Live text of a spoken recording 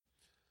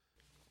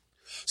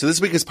So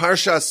this week is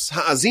Parshas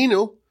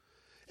Ha'azinu,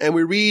 and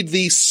we read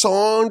the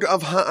Song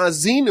of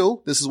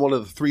Ha'azinu. This is one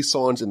of the 3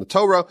 songs in the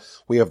Torah.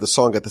 We have the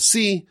Song at the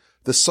Sea,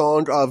 the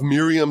Song of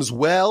Miriam's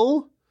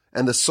Well,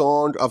 and the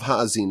Song of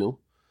Ha'azinu.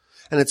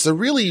 And it's a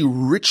really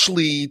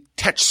richly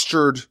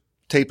textured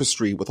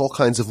tapestry with all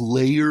kinds of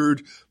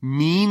layered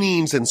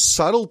meanings and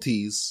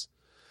subtleties.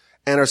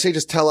 And our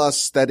sages tell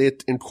us that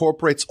it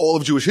incorporates all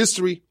of Jewish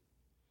history,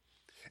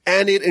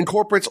 and it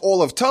incorporates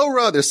all of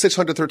Torah. There's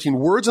 613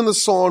 words in the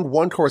song,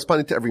 one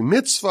corresponding to every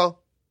mitzvah.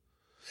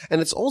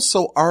 And it's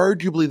also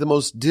arguably the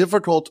most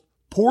difficult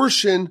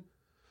portion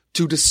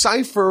to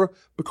decipher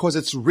because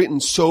it's written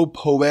so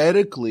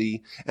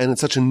poetically and in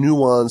such a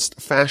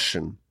nuanced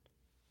fashion.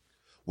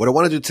 What I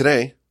want to do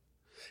today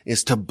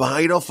is to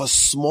bite off a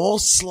small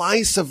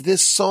slice of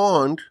this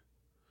song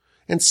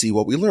and see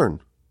what we learn.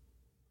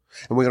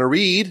 And we're going to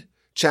read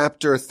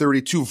chapter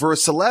 32,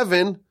 verse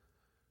 11,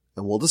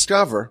 and we'll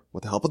discover,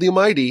 with the help of the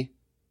Almighty,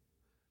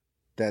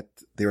 that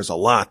there's a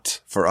lot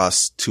for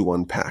us to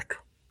unpack.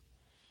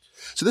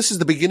 So this is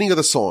the beginning of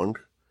the song,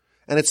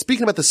 and it's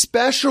speaking about the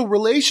special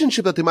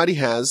relationship that the Almighty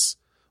has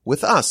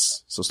with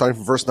us. So starting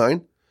from verse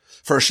 9,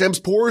 for Hashem's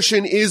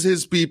portion is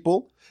his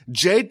people.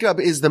 Jacob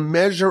is the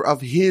measure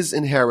of his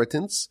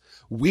inheritance.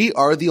 We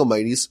are the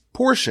Almighty's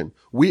portion.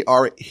 We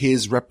are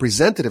his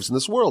representatives in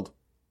this world.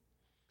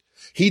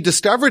 He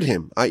discovered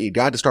him, i.e.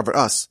 God discovered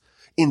us,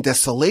 in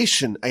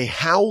desolation, a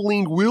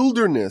howling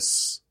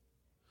wilderness.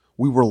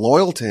 We were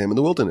loyal to him in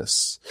the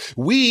wilderness.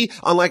 We,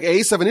 unlike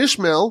Esav and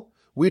Ishmael,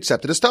 we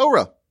accepted his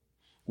Torah.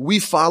 We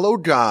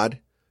followed God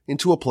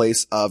into a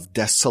place of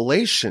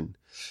desolation.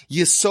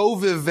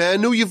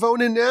 Yisovivenu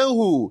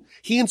yivonenehu.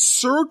 He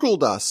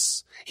encircled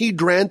us. He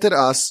granted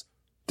us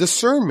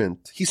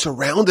discernment. He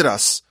surrounded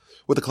us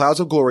with the clouds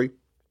of glory.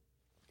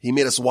 He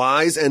made us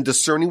wise and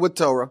discerning with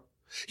Torah.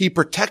 He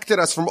protected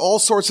us from all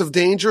sorts of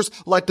dangers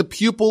like the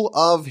pupil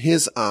of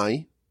his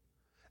eye.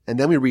 And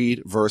then we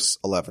read verse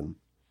 11.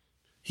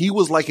 He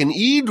was like an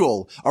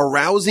eagle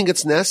arousing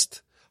its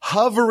nest,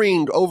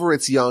 hovering over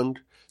its young,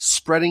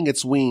 spreading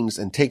its wings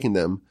and taking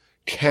them,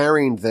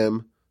 carrying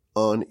them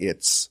on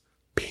its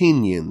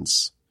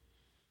pinions.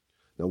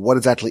 Now, what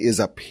exactly is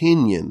a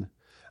pinion?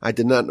 I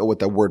did not know what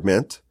that word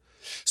meant.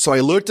 So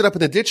I looked it up in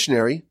the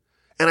dictionary,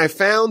 and I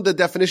found the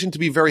definition to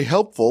be very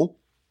helpful.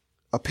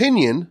 A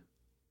pinion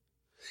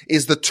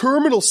is the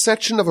terminal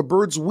section of a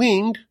bird's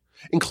wing,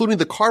 including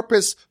the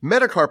carpus,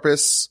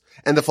 metacarpus,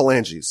 and the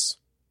phalanges.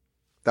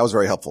 That was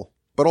very helpful.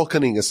 But all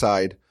kidding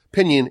aside,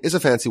 pinion is a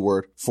fancy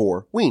word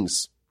for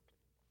wings.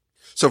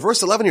 So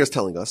verse 11 here is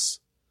telling us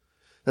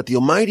that the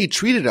Almighty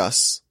treated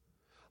us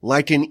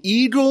like an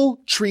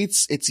eagle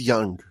treats its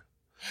young,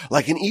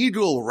 like an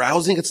eagle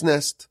rousing its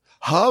nest,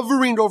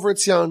 hovering over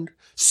its young,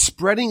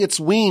 spreading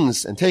its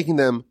wings and taking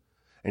them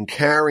and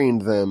carrying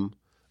them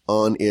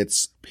on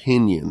its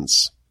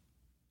pinions.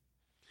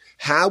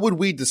 How would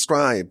we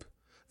describe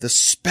the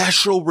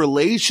special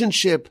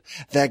relationship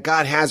that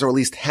God has, or at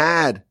least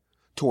had,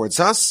 towards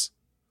us?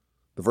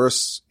 The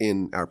verse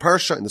in our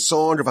parsha, in the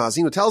Song of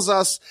Ha'azinu, tells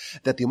us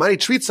that the Almighty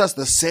treats us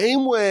the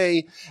same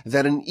way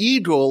that an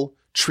eagle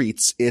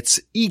treats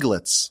its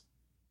eaglets.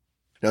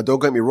 Now,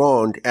 don't get me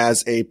wrong,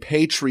 as a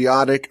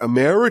patriotic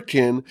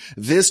American,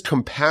 this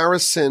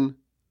comparison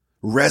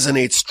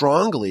resonates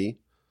strongly,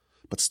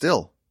 but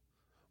still,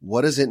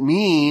 what does it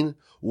mean?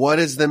 What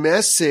is the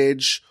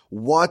message?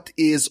 What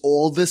is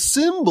all the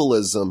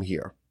symbolism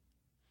here?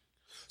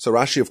 So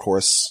Rashi, of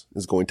course,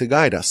 is going to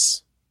guide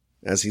us,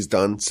 as he's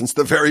done since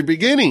the very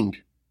beginning.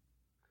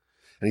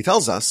 And he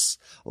tells us,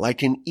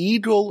 like an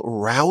eagle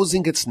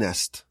rousing its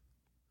nest.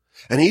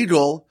 An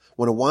eagle,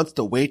 when it wants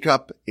to wake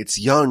up its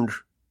young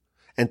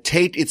and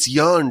take its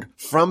young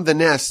from the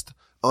nest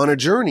on a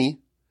journey,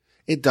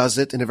 it does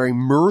it in a very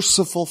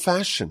merciful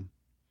fashion.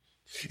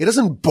 It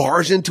doesn't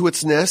barge into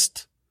its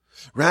nest.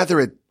 Rather,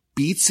 it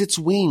beats its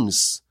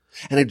wings,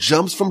 and it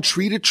jumps from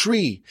tree to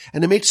tree,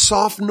 and it makes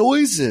soft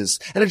noises,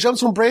 and it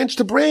jumps from branch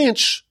to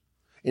branch,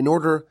 in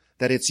order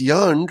that its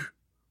young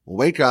will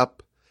wake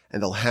up,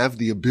 and they'll have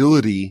the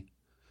ability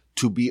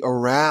to be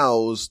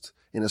aroused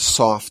in a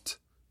soft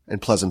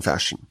and pleasant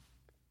fashion.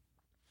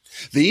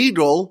 The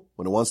eagle,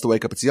 when it wants to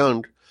wake up its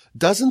young,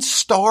 doesn't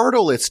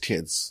startle its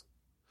kids.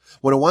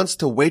 When it wants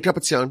to wake up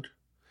its young,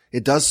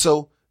 it does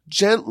so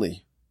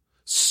gently,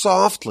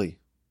 softly,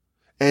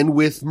 and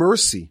with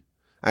mercy.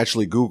 I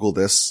actually Googled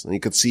this, and you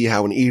could see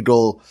how an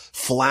eagle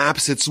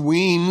flaps its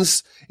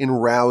wings in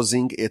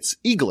rousing its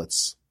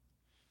eaglets.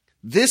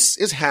 This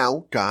is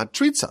how God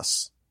treats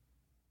us.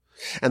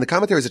 And the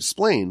commentaries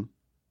explain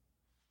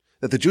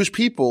that the Jewish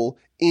people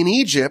in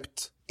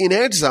Egypt, in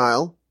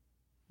exile,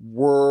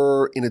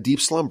 were in a deep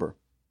slumber.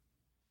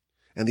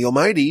 And the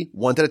Almighty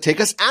wanted to take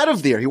us out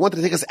of there. He wanted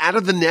to take us out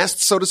of the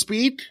nest, so to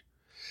speak,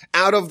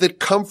 out of the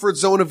comfort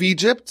zone of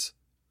Egypt,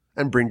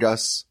 and bring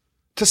us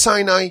to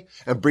Sinai,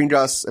 and bring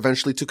us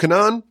eventually to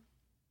Canaan.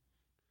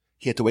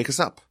 He had to wake us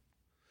up.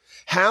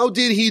 How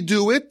did he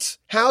do it?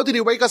 How did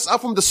he wake us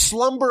up from the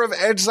slumber of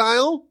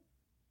exile?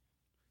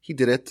 He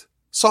did it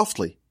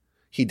softly.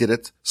 He did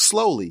it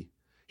slowly.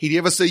 He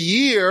gave us a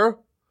year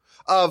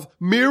of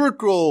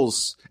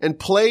miracles and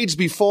plagues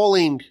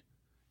befalling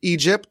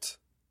Egypt.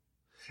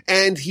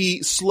 And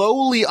he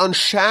slowly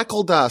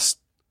unshackled us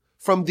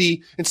from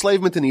the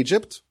enslavement in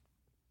Egypt.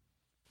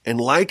 And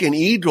like an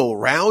eagle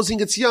rousing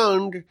its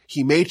young,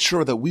 he made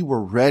sure that we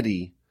were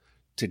ready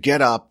to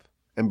get up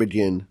and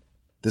begin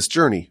this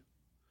journey.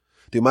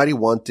 The Almighty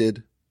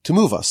wanted to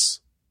move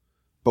us,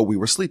 but we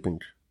were sleeping.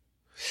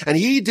 And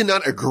he did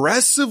not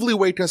aggressively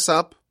wake us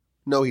up.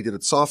 No, he did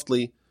it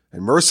softly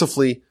and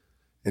mercifully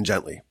and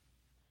gently.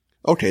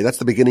 Okay, that's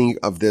the beginning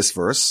of this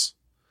verse.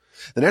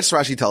 The next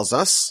Rashi tells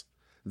us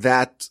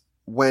that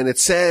when it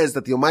says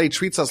that the Almighty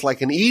treats us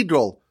like an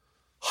eagle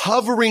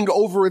hovering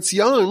over its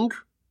young,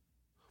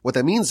 what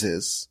that means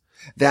is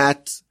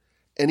that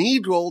an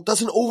eagle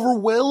doesn't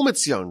overwhelm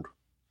its young.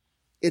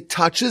 It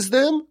touches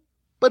them,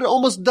 but it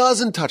almost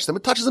doesn't touch them.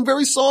 It touches them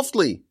very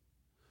softly.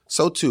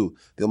 So too,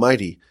 the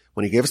Almighty,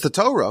 when he gave us the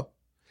Torah,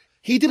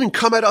 he didn't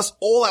come at us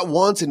all at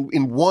once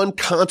in one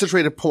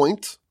concentrated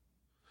point.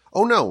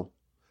 Oh no,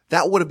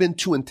 that would have been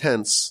too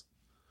intense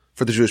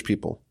for the Jewish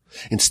people.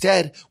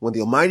 Instead, when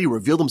the Almighty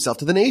revealed himself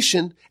to the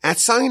nation at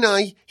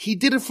Sinai, he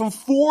did it from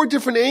 4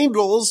 different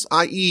angles,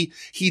 i.e.,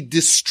 he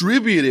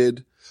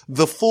distributed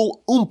the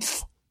full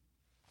oomph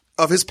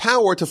of his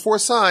power to 4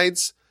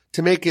 sides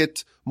to make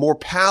it more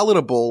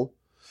palatable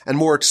and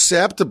more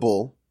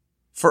acceptable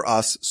for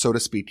us, so to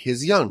speak,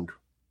 his young.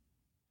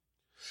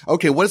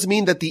 Okay, what does it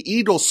mean that the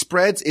eagle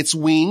spreads its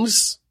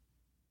wings?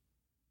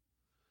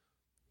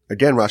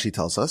 Again, Rashi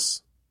tells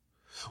us,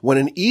 when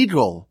an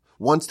eagle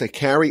wants to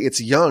carry its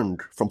young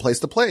from place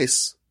to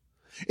place,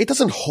 it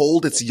doesn't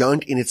hold its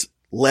young in its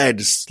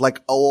legs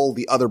like all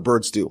the other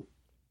birds do.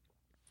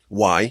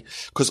 Why?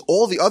 Because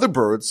all the other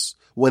birds,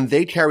 when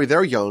they carry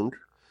their young,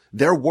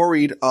 they're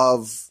worried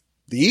of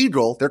the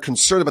eagle. They're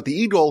concerned about the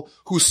eagle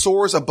who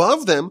soars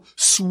above them,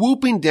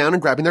 swooping down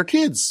and grabbing their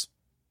kids.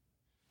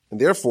 And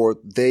therefore,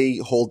 they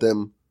hold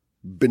them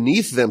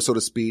beneath them, so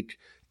to speak,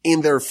 in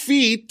their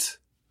feet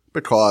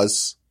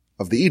because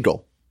of the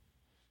eagle.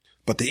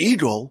 But the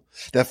eagle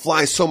that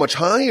flies so much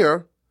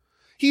higher,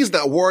 he's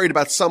not worried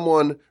about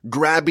someone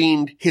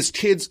grabbing his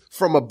kids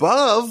from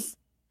above.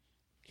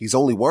 He's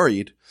only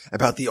worried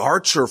about the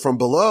archer from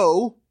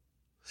below.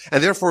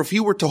 And therefore, if he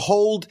were to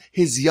hold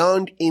his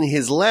young in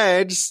his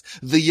legs,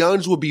 the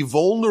youngs would be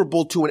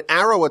vulnerable to an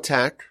arrow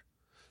attack.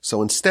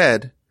 So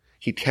instead,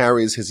 he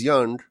carries his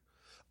young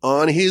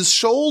on his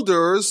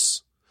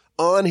shoulders,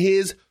 on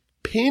his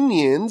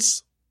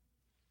pinions,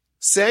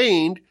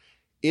 saying,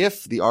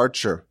 if the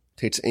archer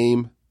takes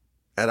aim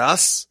at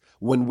us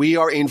when we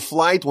are in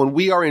flight, when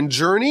we are in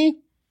journey,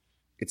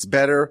 it's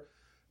better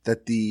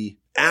that the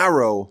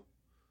arrow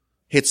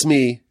hits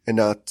me and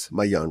not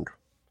my young.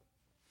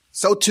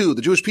 So too,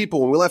 the Jewish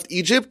people, when we left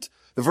Egypt,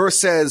 the verse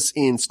says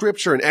in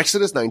scripture in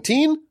Exodus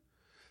 19,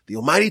 the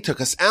Almighty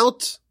took us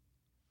out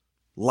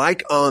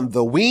like on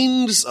the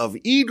wings of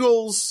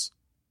eagles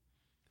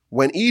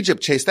when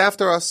Egypt chased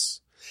after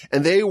us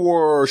and they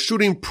were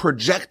shooting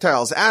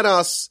projectiles at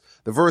us.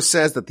 The verse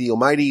says that the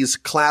Almighty's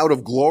cloud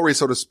of glory,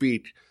 so to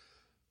speak,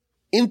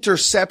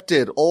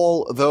 intercepted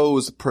all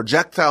those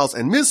projectiles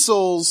and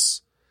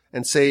missiles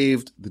and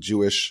saved the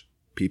Jewish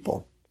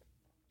people.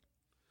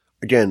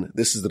 Again,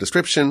 this is the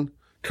description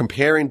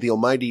comparing the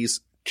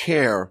Almighty's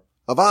care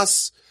of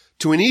us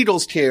to an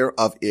eagle's care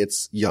of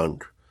its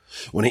young.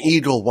 When an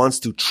eagle wants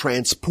to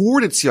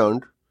transport its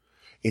young,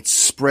 it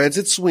spreads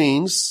its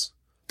wings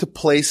to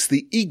place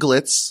the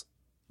eaglets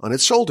on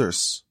its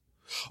shoulders.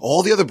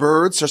 All the other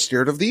birds are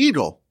scared of the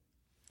eagle,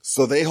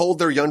 so they hold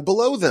their young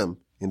below them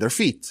in their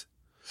feet.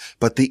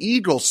 But the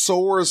eagle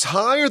soars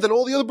higher than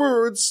all the other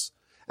birds,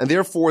 and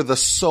therefore the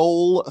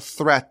sole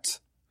threat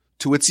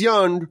to its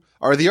young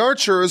are the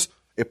archers.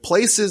 It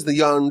places the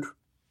young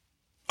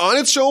on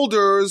its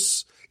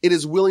shoulders. It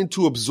is willing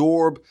to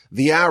absorb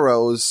the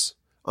arrows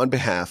on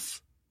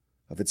behalf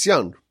of its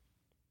young.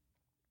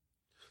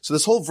 So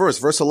this whole verse,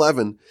 verse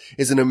 11,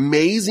 is an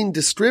amazing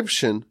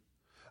description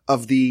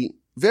of the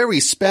very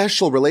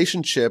special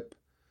relationship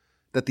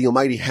that the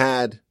Almighty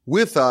had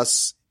with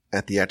us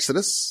at the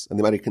Exodus, and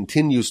the Almighty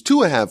continues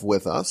to have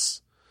with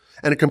us,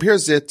 and it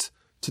compares it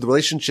to the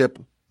relationship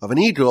of an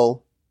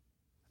eagle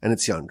and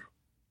its young.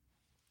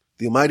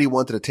 The Almighty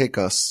wanted to take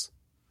us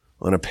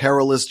on a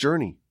perilous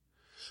journey,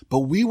 but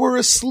we were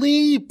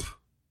asleep.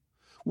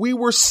 We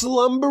were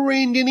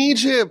slumbering in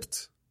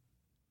Egypt.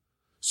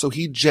 So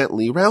he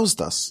gently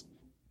roused us.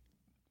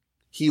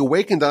 He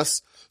awakened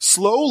us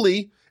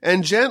slowly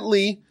and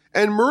gently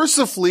and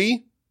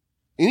mercifully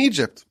in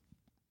Egypt.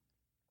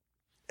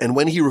 And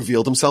when he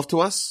revealed himself to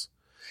us,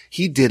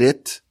 he did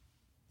it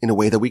in a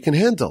way that we can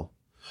handle,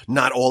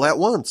 not all at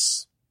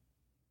once.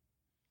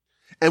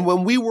 And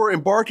when we were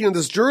embarking on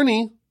this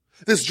journey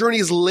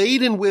is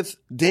laden with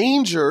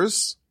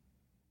dangers,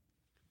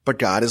 but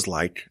God is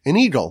like an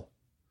eagle.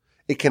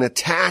 It can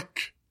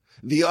attack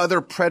the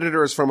other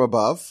predators from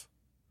above,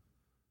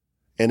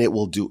 and it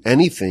will do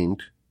anything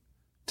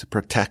to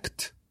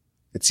protect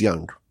its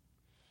young.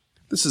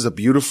 This is a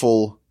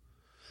beautiful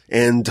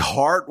and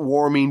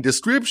heartwarming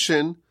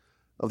description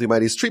of the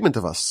Almighty's treatment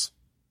of us.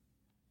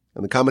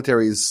 And the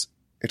commentaries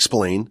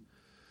explain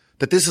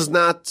that this is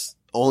not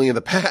only in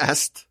the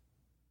past.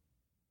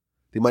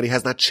 The Almighty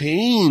has not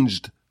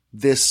changed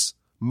this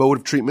mode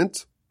of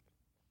treatment.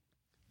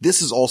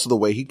 This is also the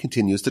way he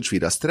continues to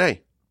treat us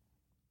today.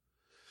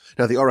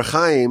 Now, the Orach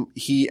Chaim,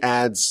 he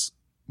adds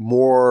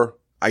more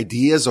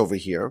ideas over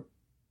here.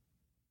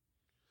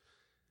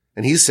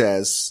 And he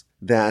says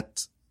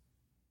that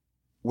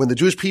when the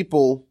Jewish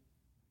people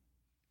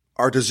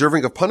are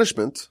deserving of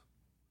punishment,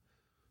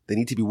 they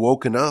need to be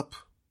woken up.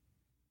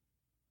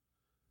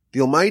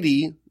 The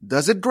Almighty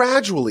does it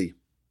gradually.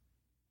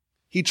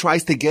 He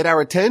tries to get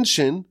our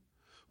attention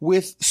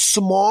with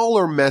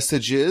smaller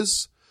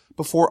messages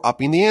before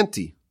upping the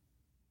ante.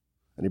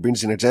 And he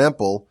brings an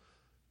example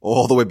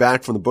all the way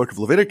back from the book of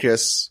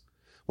Leviticus.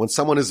 When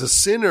someone is a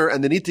sinner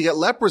and they need to get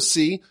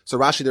leprosy, so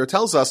Rashi there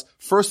tells us,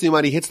 first the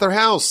Almighty hits their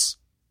house.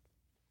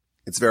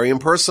 It's very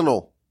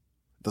impersonal.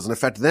 It doesn't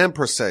affect them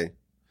per se.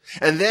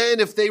 And then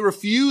if they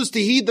refuse to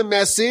heed the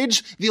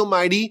message, the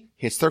Almighty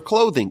hits their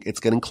clothing.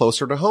 It's getting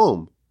closer to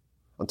home.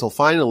 Until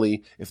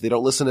finally, if they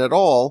don't listen at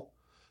all,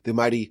 the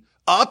Almighty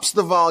ups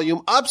the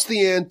volume, ups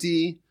the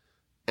ante,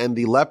 and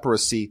the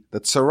leprosy, the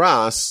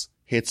tsaras,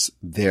 hits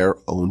their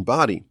own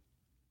body.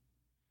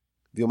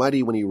 The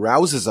Almighty, when he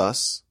rouses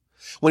us,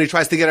 when he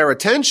tries to get our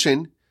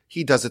attention,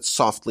 he does it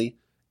softly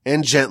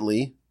and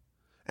gently,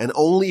 and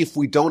only if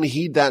we don't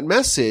heed that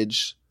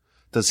message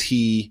does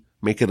he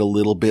make it a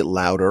little bit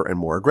louder and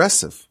more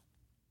aggressive.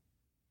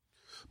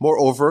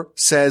 Moreover,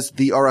 says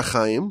the Orach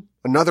Chaim,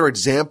 another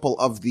example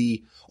of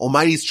the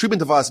Almighty's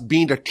treatment of us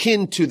being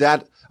akin to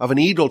that of an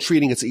eagle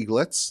treating its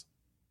eaglets.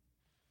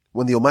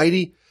 When the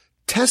Almighty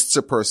tests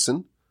a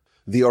person,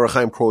 the Orach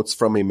Chaim quotes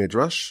from a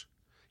midrash,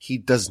 he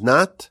does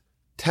not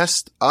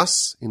test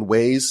us in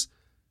ways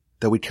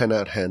that we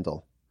cannot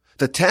handle.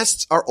 The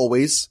tests are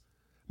always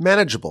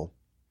manageable.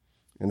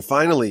 And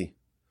finally,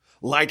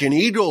 like an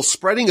eagle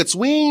spreading its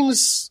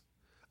wings,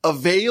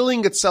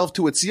 availing itself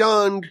to its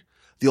young,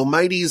 the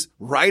Almighty's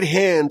right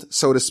hand,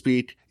 so to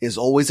speak, is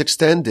always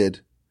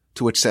extended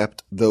to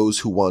accept those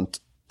who want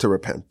to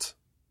repent.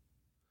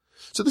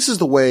 So this is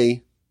the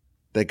way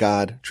that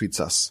God treats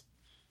us.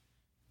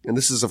 And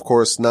this is, of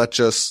course, not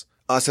just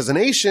us as a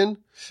nation,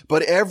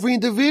 but every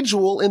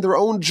individual in their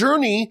own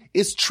journey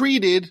is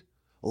treated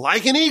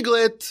like an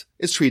eaglet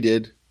is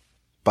treated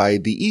by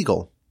the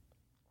eagle.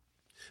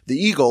 The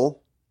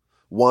eagle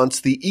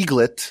wants the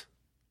eaglet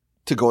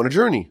to go on a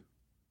journey.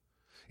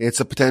 It's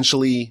a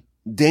potentially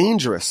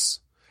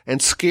dangerous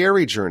and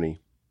scary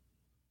journey.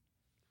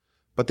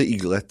 But the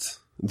eaglet,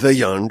 the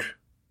young,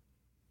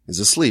 is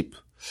asleep,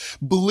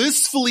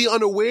 blissfully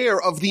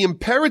unaware of the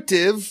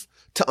imperative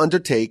to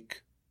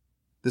undertake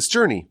this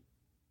journey.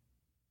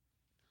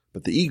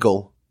 But the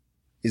eagle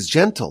is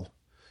gentle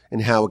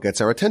in how it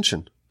gets our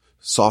attention.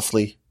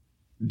 Softly,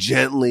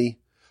 gently,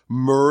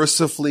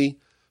 mercifully,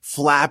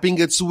 flapping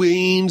its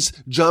wings,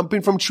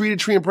 jumping from tree to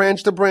tree and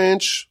branch to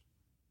branch.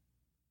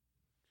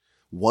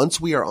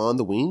 Once we are on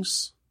the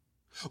wings,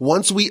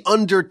 once we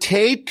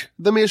undertake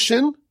the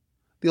mission,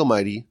 the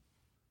Almighty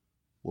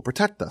will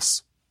protect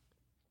us.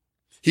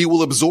 He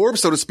will absorb,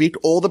 so to speak,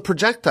 all the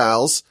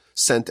projectiles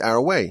sent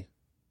our way.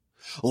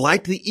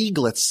 Like the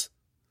eaglets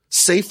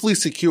safely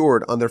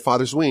secured on their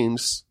father's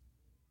wings,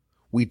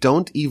 we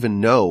don't even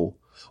know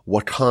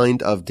what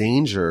kind of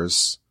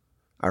dangers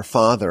our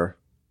Father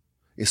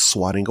is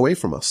swatting away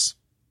from us.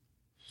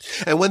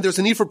 And when there's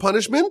a need for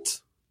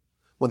punishment,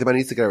 when the man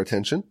needs to get our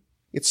attention,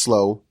 it's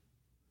slow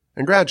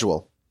and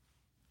gradual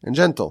and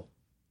gentle.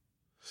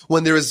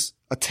 When there is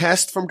a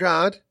test from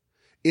God,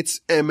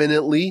 it's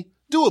eminently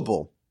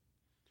doable.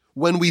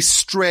 When we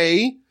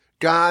stray,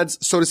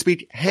 God's, so to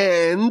speak,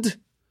 hand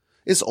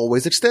is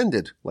always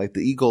extended, like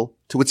the eagle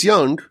to its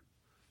young,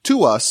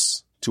 to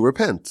us to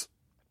repent.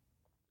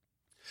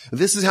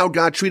 This is how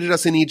God treated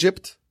us in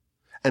Egypt,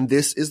 and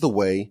this is the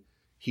way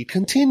he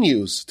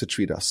continues to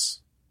treat us.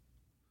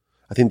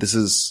 I think this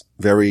is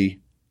very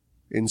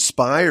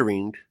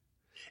inspiring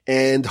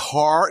and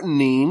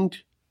heartening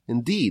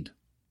indeed.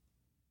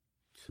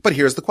 But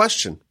here's the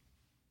question.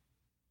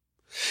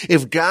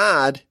 If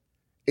God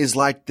is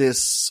like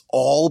this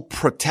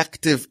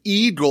all-protective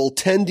eagle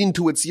tending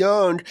to its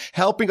young,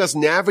 helping us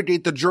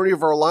navigate the journey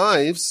of our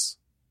lives,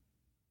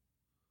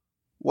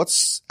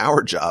 what's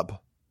our job?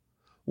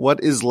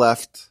 What is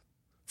left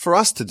for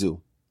us to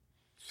do?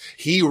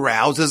 He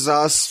rouses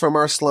us from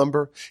our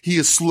slumber. He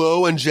is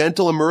slow and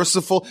gentle and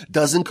merciful,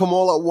 doesn't come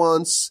all at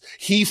once.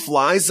 He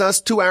flies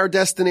us to our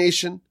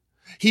destination.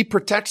 He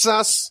protects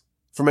us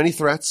from any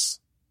threats.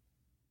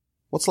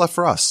 What's left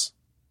for us?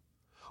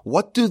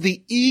 What do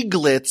the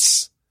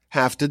eaglets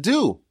have to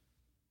do?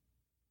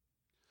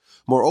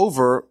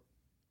 Moreover,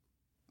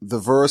 the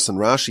verse in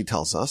Rashi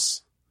tells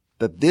us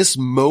that this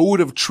mode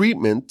of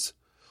treatment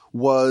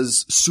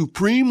was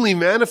supremely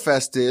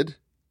manifested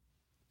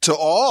to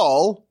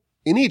all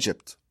in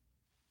Egypt.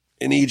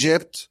 In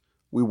Egypt,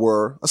 we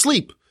were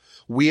asleep.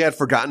 We had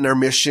forgotten our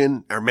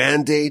mission, our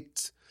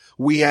mandate.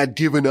 We had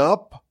given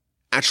up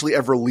actually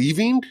ever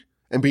leaving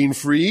and being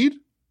freed.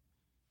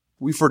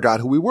 We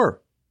forgot who we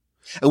were.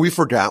 And we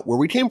forgot where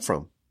we came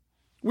from.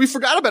 We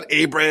forgot about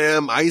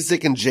Abraham,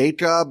 Isaac, and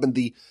Jacob and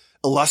the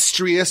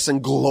illustrious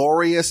and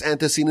glorious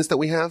antecedents that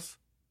we have.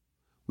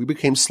 We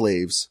became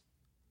slaves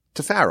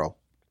to Pharaoh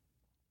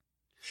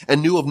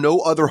and knew of no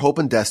other hope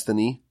and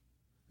destiny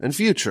and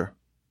future.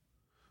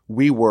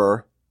 We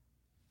were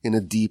in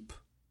a deep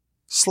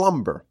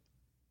slumber.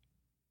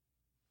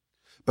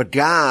 But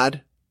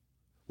God,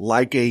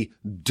 like a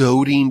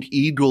doting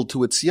eagle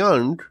to its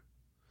young,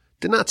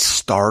 did not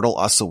startle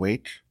us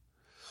awake.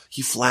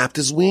 He flapped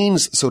his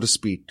wings, so to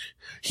speak.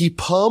 He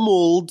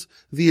pummeled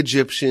the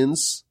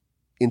Egyptians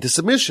into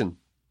submission.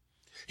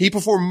 He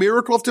performed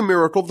miracle after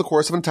miracle over the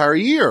course of an entire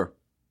year.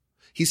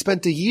 He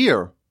spent a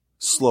year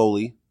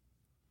slowly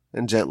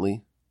and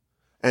gently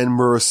and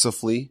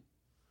mercifully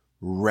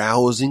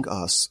rousing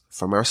us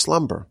from our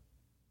slumber.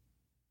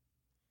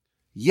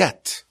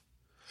 Yet,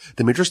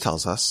 the Midrash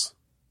tells us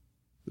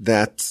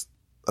that,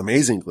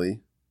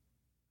 amazingly,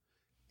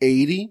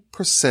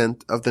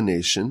 80% of the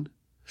nation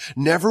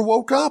never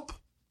woke up.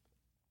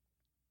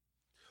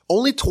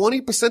 Only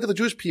 20% of the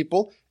Jewish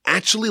people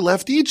actually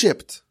left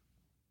Egypt.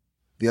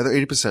 The other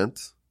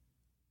 80%,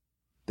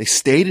 they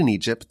stayed in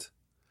Egypt.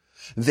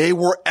 They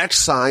were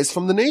excised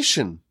from the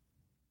nation.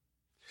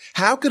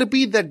 How could it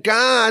be that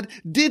God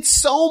did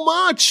so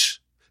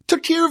much,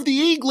 took care of the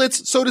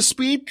eaglets, so to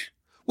speak,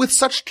 with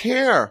such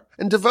care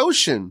and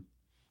devotion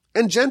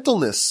and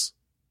gentleness,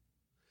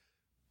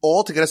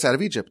 all to get us out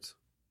of Egypt?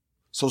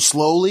 So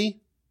slowly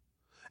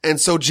and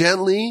so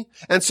gently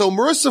and so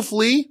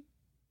mercifully,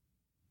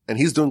 and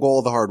he's doing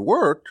all the hard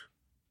work,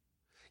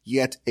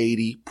 yet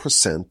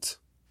 80%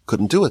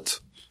 couldn't do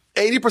it.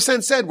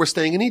 80% said we're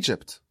staying in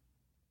Egypt.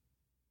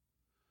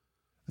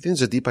 I think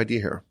there's a deep idea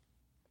here.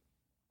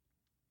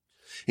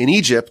 In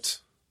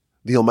Egypt,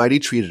 the Almighty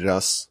treated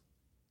us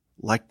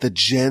like the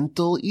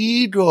gentle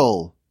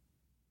eagle.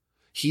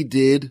 He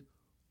did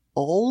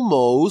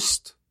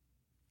almost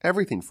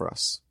everything for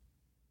us.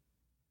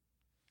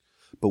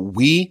 But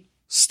we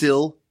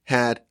still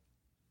had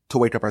to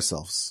wake up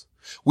ourselves.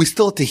 We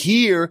still had to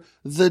hear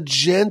the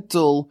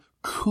gentle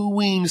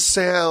cooing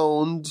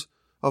sound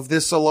of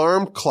this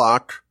alarm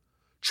clock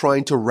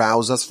trying to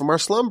rouse us from our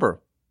slumber.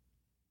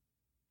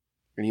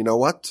 And you know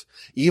what?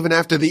 Even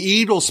after the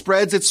eagle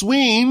spreads its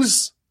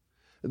wings,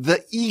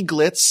 the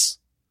eaglets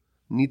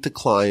need to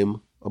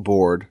climb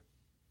aboard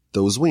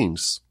those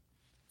wings.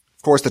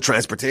 Of course, the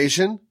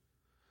transportation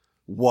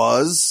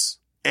was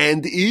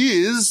and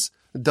is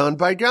done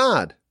by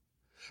God.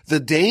 The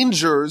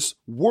dangers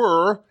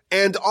were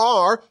and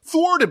are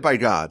thwarted by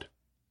God.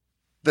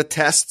 The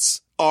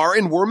tests are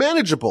and were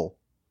manageable.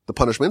 The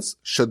punishments,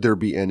 should there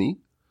be any,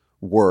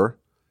 were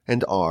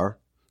and are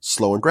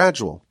slow and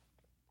gradual.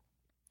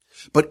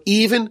 But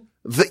even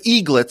the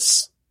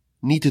eaglets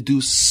need to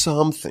do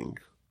something.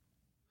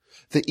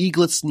 The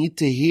eaglets need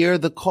to hear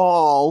the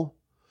call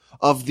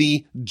of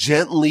the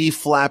gently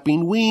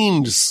flapping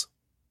wings.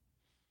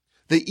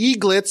 The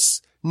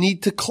eaglets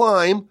need to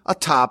climb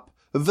atop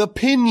the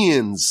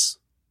pinions.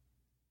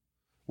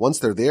 Once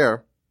they're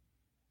there,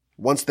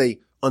 once they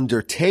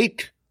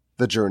undertake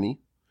the journey,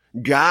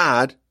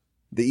 God,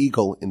 the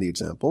eagle in the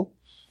example,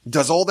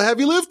 does all the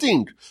heavy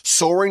lifting,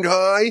 soaring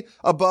high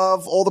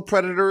above all the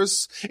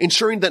predators,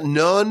 ensuring that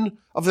none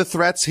of the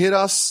threats hit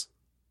us.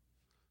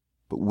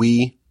 But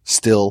we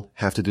still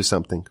have to do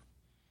something.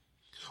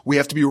 We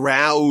have to be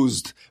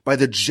roused by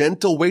the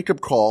gentle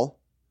wake-up call,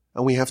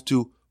 and we have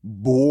to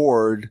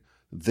board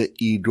the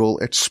Eagle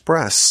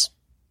Express.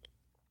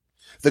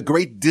 The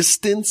great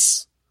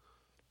distance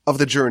of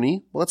the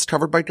journey, well, it's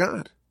covered by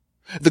God.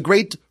 The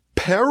great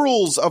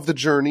perils of the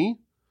journey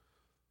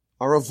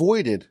are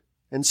avoided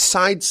and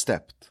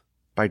sidestepped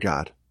by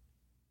God.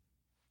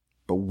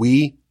 But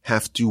we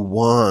have to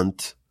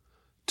want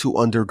to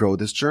undergo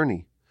this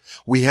journey.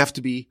 We have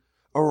to be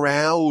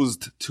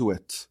aroused to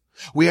it.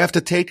 We have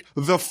to take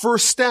the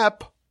first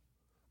step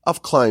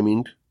of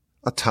climbing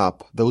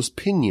atop those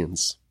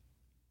pinions.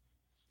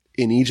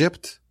 In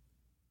Egypt,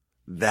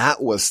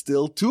 that was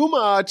still too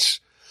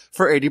much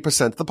for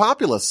 80% of the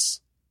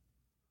populace.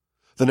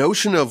 The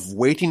notion of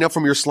waking up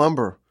from your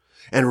slumber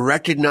and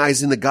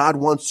recognizing that God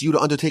wants you to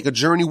undertake a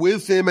journey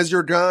with him as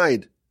your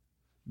guide,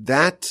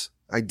 that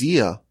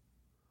idea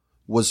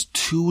was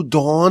too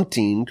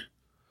daunting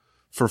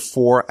for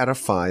 4 out of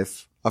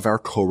 5 of our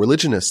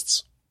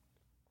co-religionists.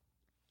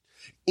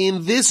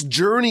 In this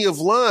journey of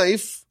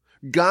life,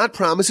 God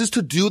promises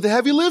to do the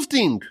heavy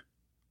lifting,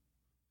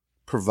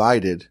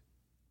 provided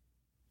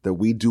that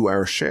we do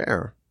our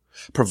share,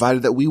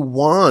 provided that we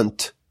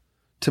want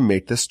to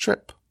make this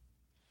trip.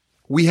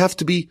 We have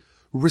to be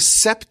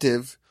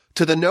receptive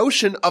to the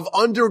notion of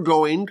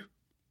undergoing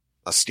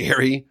a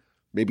scary,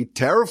 maybe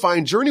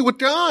terrifying journey with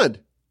God.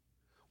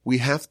 We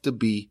have to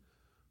be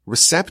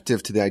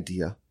receptive to the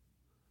idea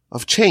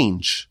of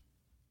change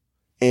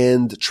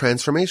and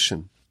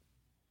transformation.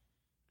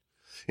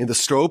 In the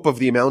scope of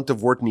the amount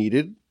of work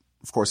needed,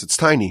 of course, it's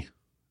tiny.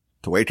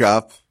 To wake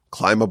up,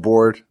 climb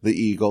aboard the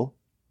Eagle.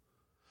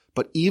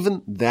 But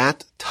even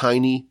that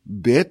tiny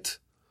bit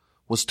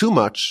was too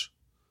much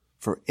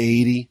for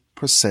 80%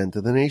 80%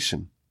 of the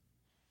nation.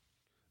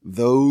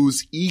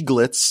 Those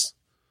eaglets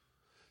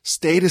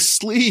stayed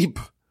asleep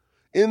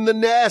in the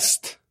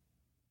nest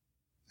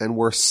and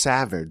were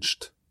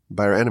savaged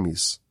by our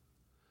enemies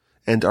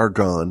and are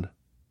gone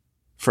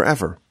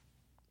forever.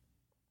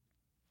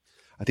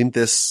 I think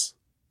this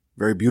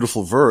very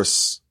beautiful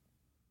verse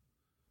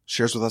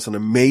shares with us an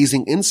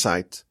amazing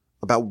insight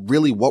about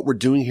really what we're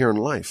doing here in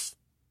life.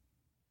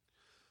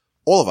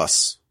 All of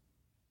us,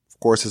 of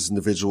course, as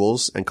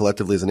individuals and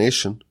collectively as a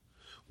nation,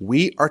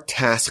 we are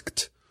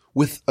tasked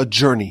with a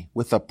journey,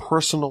 with a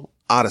personal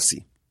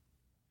odyssey.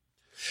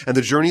 And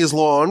the journey is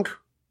long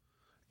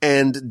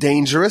and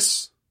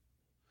dangerous,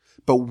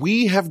 but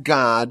we have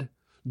God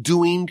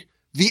doing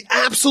the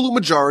absolute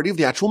majority of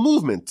the actual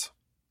movement.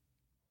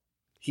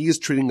 He is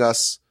treating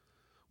us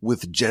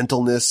with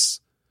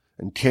gentleness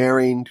and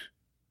caring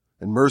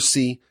and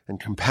mercy and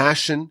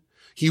compassion.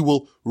 He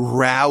will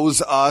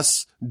rouse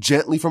us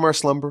gently from our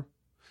slumber.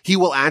 He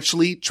will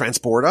actually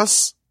transport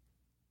us.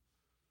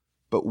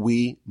 But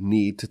we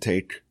need to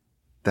take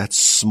that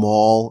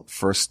small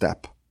first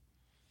step.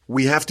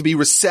 We have to be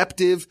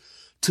receptive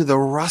to the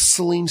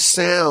rustling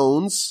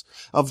sounds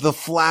of the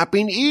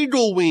flapping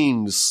eagle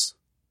wings.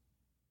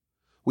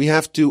 We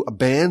have to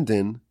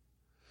abandon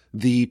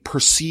the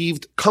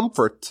perceived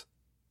comfort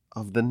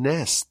of the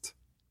nest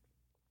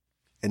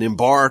and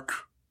embark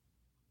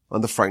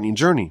on the frightening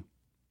journey.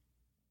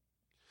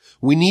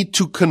 We need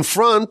to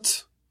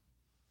confront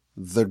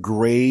the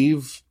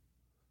grave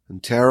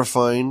and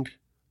terrifying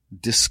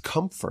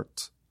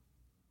discomfort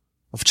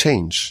of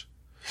change.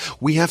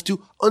 We have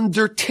to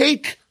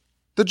undertake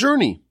the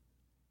journey.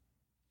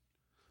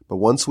 But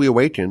once we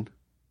awaken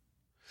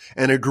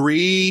and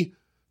agree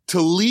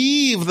to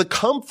leave the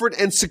comfort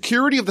and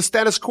security of the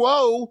status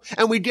quo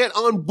and we get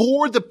on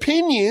board the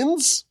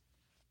pinions,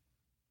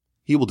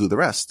 He will do the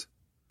rest.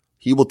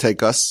 He will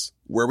take us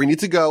where we need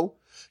to go.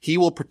 He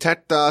will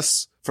protect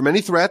us from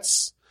any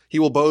threats. He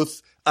will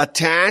both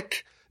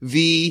attack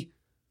the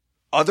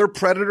other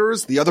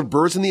predators, the other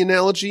birds in the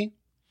analogy.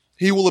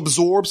 He will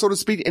absorb, so to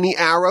speak, any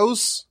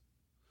arrows,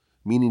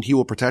 meaning He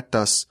will protect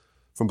us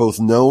from both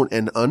known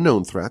and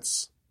unknown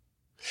threats.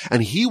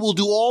 And He will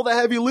do all the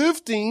heavy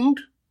lifting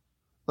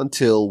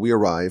until we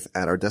arrive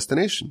at our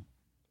destination.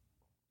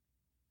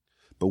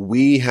 But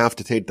we have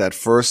to take that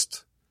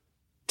first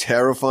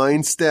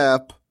terrifying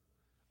step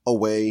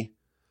away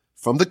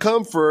from the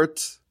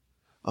comfort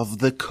of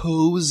the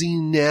cozy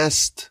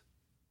nest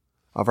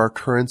of our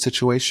current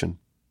situation.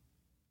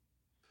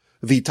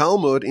 The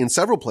Talmud in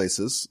several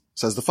places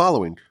says the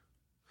following: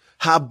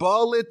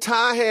 Haba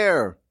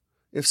l'taher,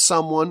 if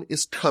someone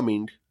is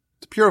coming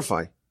to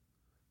purify.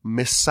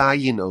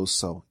 Mesayin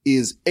oso,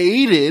 is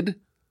aided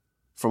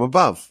from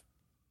above.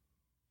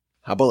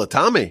 Haba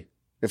l'tameh,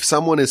 if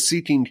someone is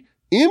seeking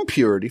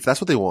impurity, if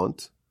that's what they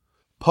want,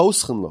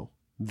 poschen lo,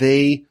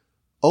 they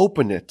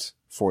open it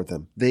for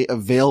them. They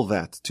avail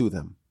that to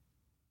them.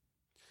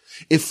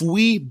 If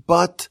we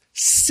but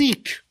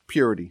seek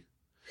purity,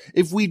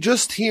 if we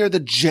just hear the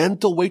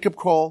gentle wake-up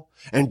call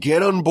and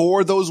get on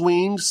board those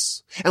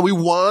wings, and we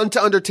want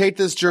to undertake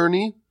this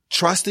journey,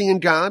 trusting in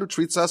God who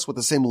treats us with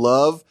the same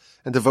love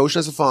and devotion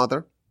as a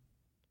father,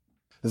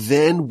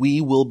 then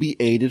we will be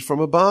aided from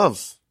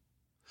above.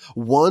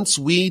 Once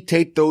we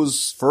take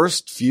those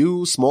first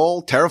few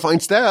small, terrifying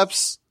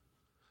steps,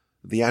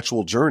 the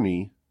actual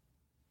journey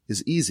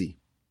is easy.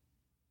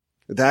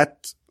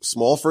 That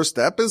small first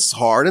step is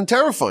hard and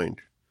terrifying.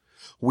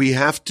 We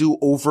have to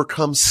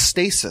overcome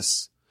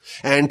stasis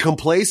and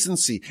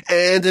complacency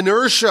and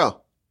inertia.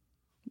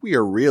 We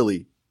are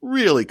really,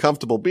 really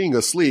comfortable being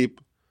asleep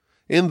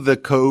in the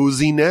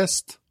cozy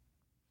nest.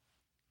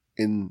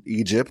 In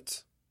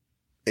Egypt,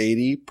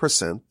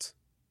 80%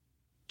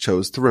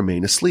 chose to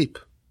remain asleep.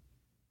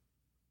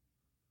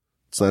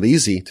 It's not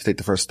easy to take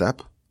the first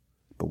step,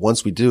 but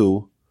once we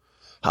do,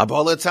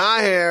 Haba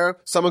l'taher,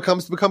 someone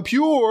comes to become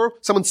pure,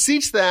 someone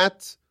seeks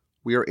that,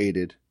 we are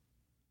aided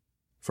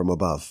from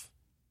above.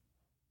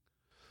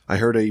 I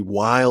heard a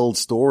wild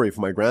story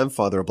from my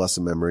grandfather of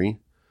blessed memory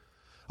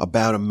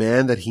about a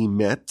man that he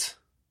met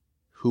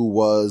who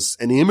was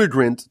an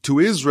immigrant to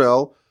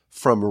Israel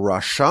from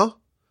Russia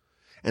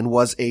and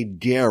was a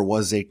ger,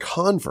 was a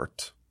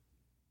convert.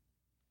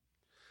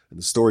 And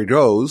the story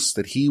goes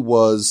that he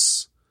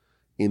was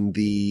in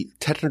the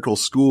technical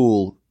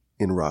school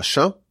in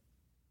Russia,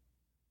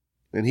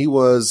 and he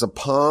was a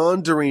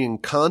pondering,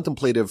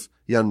 contemplative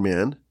young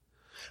man,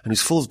 and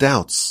he's full of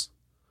doubts.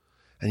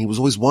 And he was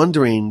always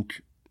wondering,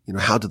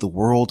 how did the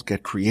world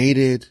get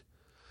created?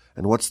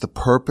 And what's the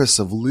purpose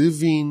of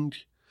living?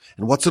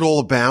 And what's it all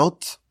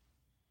about?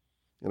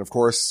 And of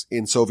course,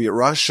 in Soviet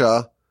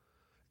Russia,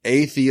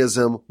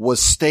 atheism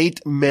was state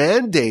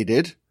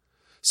mandated.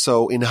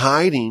 So in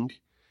hiding,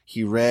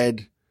 he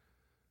read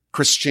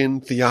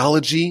Christian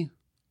theology,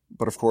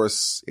 but of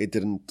course it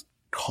didn't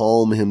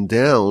calm him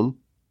down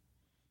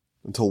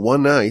until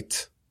one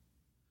night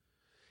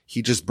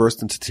he just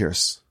burst into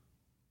tears.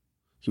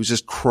 He was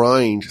just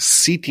crying,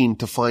 seeking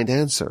to find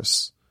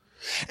answers.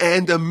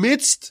 And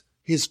amidst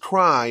his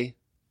cry,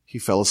 he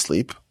fell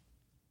asleep.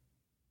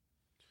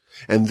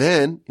 And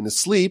then, in his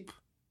sleep,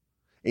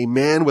 a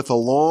man with a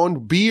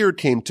long beard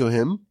came to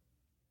him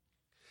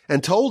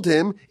and told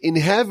him, in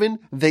heaven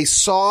they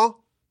saw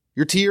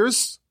your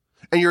tears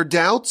and your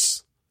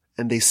doubts,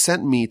 and they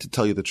sent me to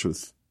tell you the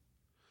truth.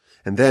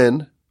 And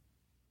then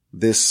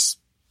this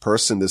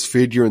person, this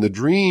figure in the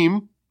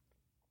dream,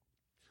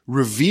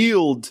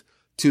 revealed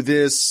to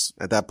this,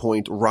 at that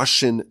point,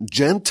 Russian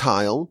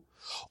Gentile,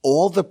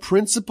 all the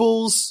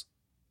principles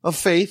of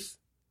faith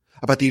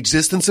about the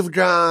existence of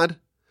God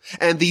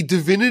and the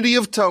divinity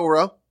of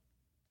Torah.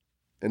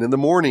 And in the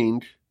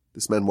morning,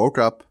 this man woke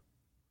up,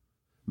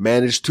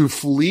 managed to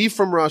flee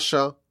from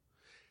Russia,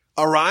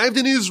 arrived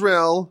in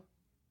Israel,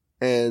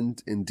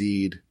 and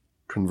indeed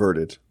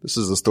converted. This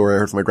is a story I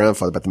heard from my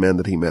grandfather about the man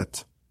that he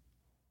met.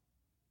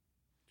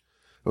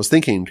 I was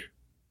thinking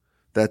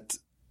that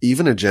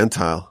even a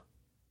Gentile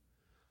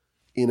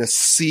in a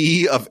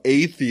sea of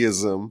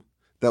atheism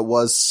that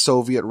was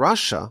Soviet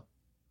Russia,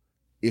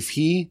 if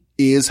he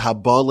is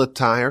Haba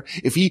L'Tahir,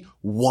 if he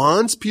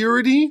wants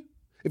purity,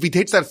 if he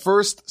takes that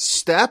first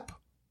step,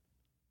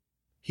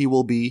 he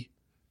will be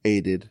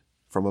aided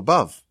from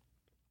above.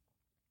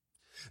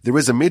 There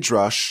is a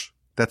midrash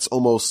that's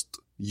almost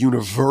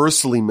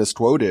universally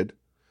misquoted.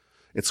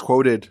 It's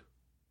quoted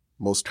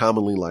most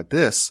commonly like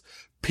this: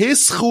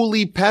 Pischu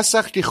li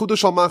Pesach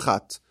kichudash al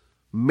machat.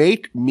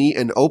 Make me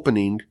an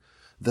opening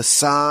the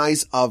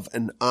size of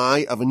an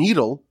eye of a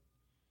needle,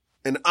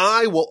 and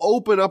I will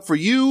open up for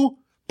you,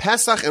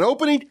 Pesach, an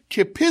opening,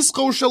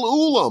 kipischo shel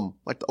ulam,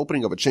 like the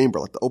opening of a chamber,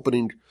 like the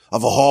opening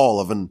of a hall,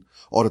 of an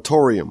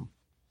auditorium.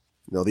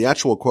 Now, the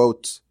actual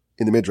quote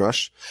in the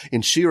Midrash,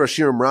 in Shir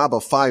Hashirim Rabbah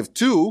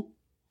 5:2,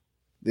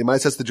 the Imai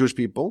says to the Jewish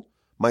people,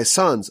 my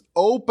sons,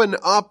 open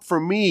up for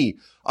me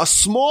a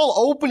small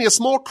opening, a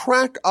small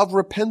crack of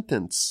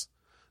repentance,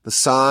 the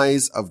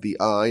size of the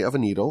eye of a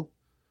needle,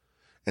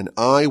 and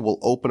I will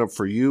open up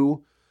for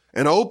you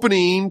an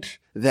opening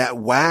that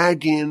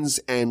wagons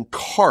and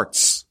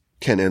carts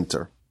can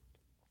enter.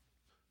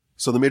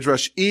 So the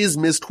Midrash is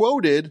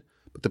misquoted,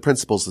 but the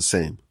principle is the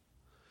same.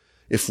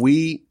 If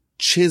we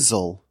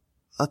chisel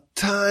a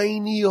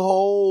tiny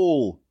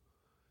hole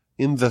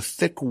in the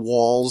thick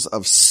walls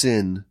of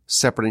sin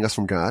separating us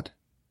from God,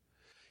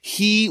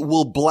 he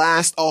will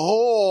blast a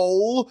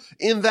hole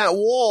in that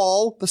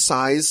wall the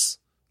size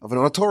of an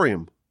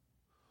auditorium.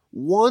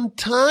 One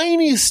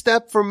tiny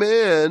step for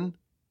man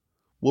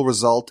will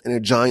result in a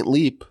giant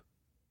leap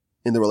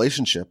in the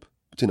relationship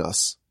between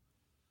us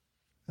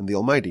and the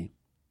Almighty.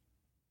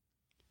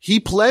 He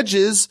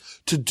pledges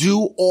to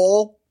do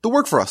all the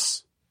work for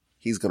us.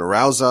 He's going to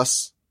rouse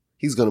us.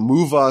 He's going to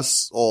move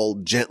us all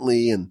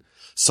gently and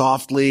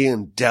softly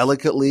and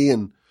delicately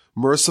and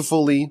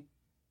mercifully.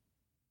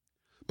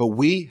 But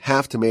we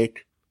have to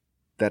make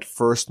that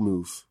first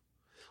move.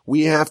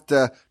 We have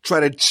to try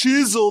to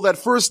chisel that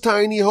first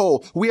tiny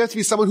hole. We have to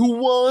be someone who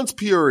wants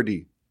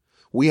purity.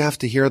 We have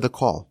to hear the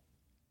call.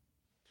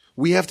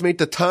 We have to make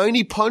the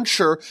tiny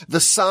puncture the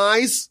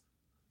size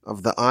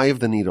of the eye of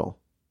the needle.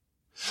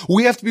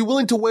 We have to be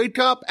willing to wake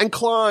up and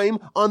climb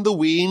on the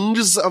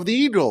wings of the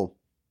eagle.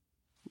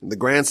 In the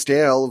grand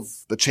scale of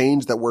the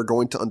change that we're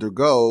going to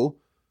undergo,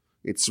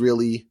 it's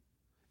really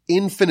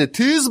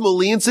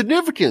infinitesimally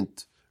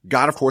insignificant.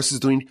 God, of course, is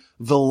doing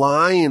the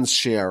lion's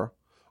share,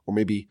 or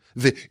maybe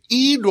the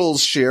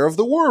eagle's share of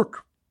the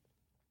work.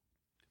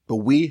 But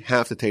we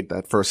have to take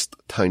that first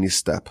tiny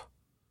step.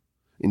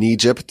 In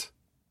Egypt,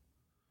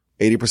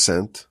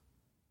 80%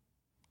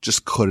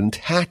 just couldn't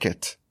hack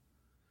it.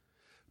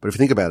 But if you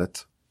think about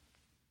it,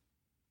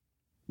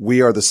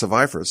 we are the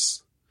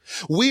survivors.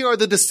 We are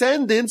the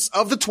descendants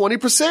of the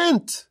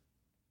 20%.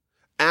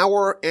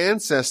 Our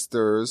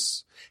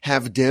ancestors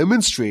have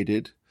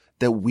demonstrated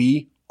that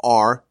we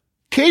are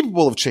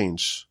capable of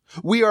change.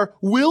 We are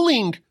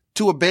willing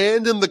to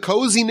abandon the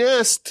cozy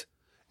nest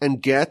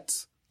and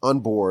get on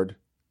board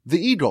the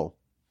eagle.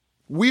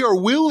 We are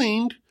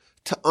willing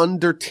to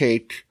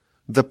undertake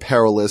the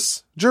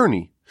perilous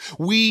journey.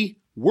 We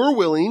were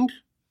willing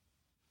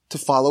to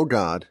follow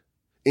God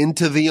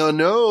into the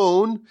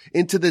unknown,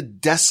 into the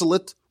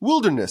desolate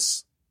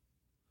wilderness.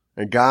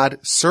 And God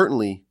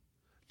certainly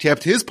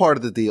kept his part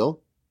of the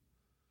deal.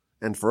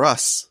 And for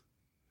us,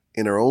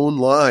 in our own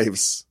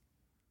lives,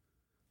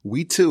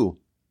 we too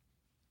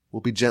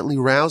will be gently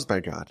roused by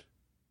God.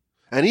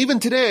 And even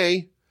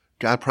today,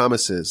 God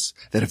promises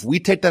that if we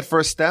take that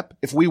first step,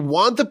 if we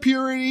want the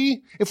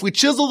purity, if we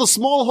chisel the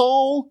small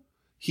hole,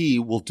 he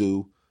will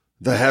do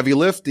the heavy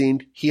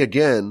lifting. He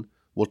again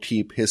will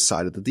keep his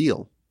side of the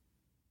deal.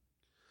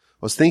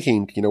 I was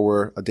thinking,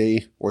 we're a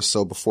day or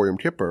so before Yom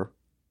Kippur.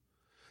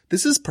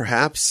 This is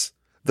perhaps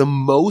the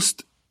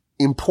most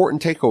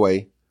important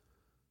takeaway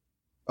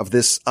of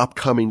this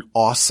upcoming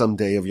awesome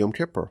day of Yom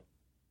Kippur.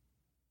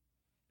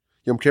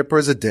 Yom Kippur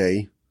is a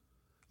day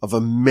of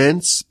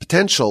immense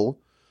potential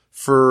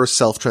for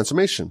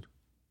self-transformation.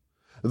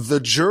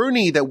 The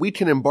journey that we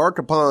can embark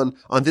upon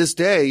on this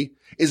day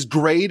is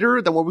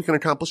greater than what we can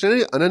accomplish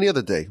on any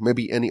other day,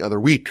 maybe any other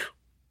week.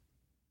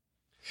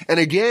 And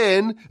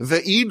again,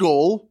 the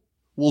eagle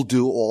will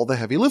do all the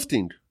heavy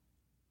lifting.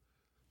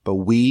 but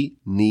we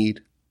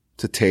need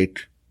to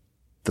take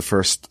the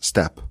first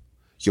step.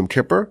 Yom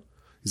Kippur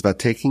is about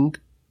taking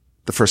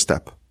the first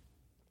step.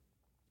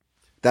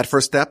 That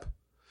first step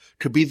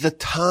could be the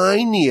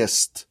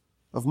tiniest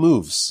of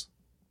moves.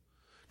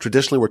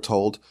 Traditionally, we're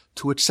told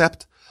to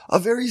accept a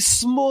very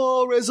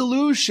small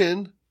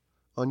resolution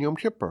on Yom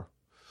Kippur.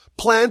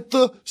 Plant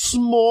the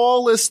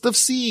smallest of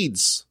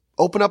seeds.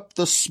 Open up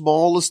the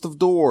smallest of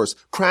doors.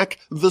 Crack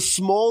the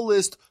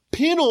smallest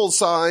pinhole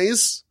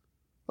size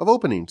of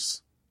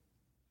openings.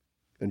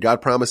 And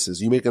God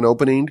promises, you make an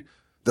opening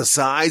the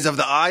size of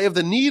the eye of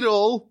the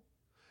needle,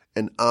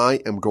 and I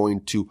am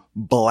going to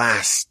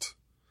blast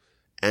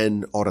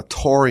an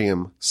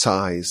auditorium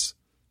size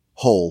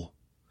hole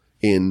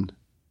in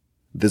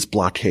this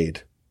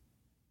blockade.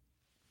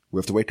 We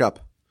have to wake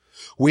up.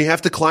 We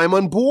have to climb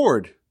on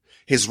board.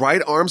 His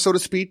right arm, so to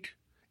speak,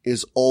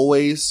 is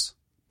always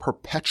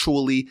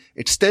perpetually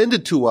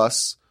extended to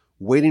us,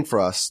 waiting for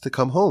us to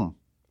come home.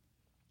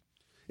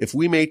 If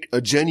we make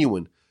a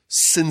genuine,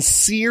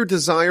 sincere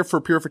desire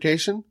for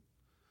purification,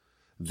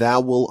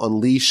 that will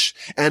unleash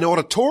an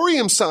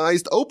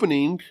auditorium-sized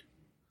opening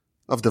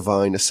of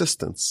divine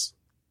assistance.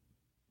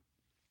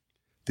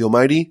 The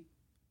Almighty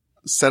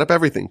set up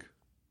everything,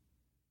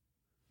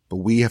 but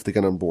we have to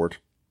get on board.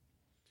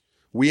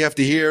 We have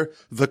to hear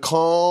the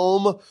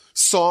calm,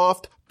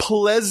 soft,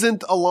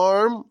 pleasant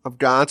alarm of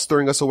God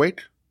stirring us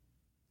awake.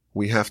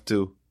 We have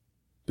to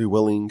be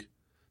willing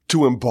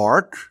to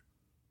embark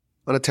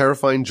on a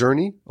terrifying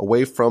journey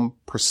away from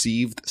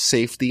perceived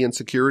safety and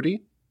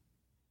security.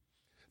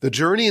 The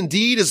journey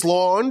indeed is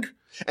long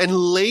and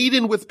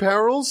laden with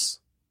perils,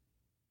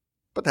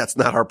 but that's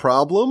not our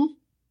problem.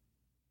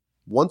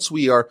 Once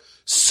we are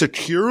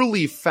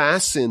securely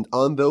fastened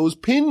on those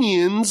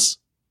pinions,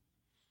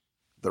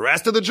 the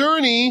rest of the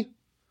journey,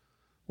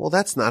 well,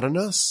 that's not on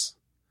us.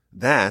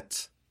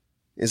 That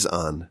is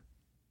on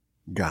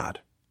God.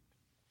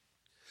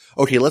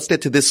 Okay, let's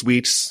get to this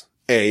week's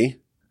A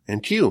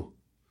and Q.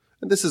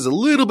 And this is a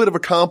little bit of a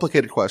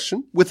complicated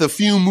question with a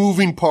few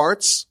moving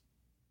parts.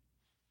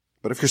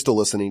 But if you're still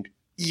listening,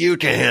 you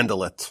can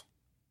handle it.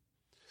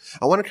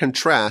 I want to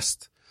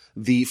contrast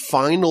the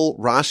final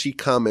Rashi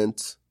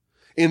comment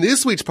in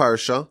this week's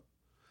parsha.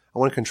 I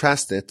want to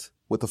contrast it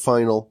with the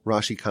final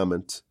Rashi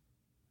comment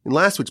in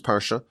last week's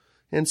parsha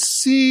and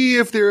see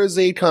if there is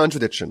a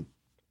contradiction.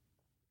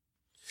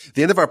 At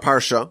the end of our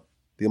parsha,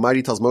 the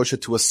Almighty tells Moshe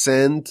to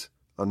ascend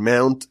on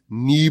Mount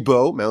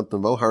Nebo,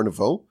 Har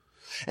Nevo,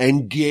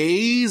 and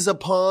gaze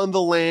upon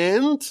the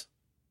land,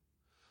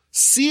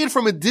 see it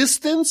from a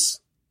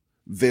distance,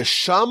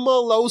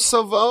 Veshama lo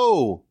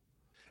savo,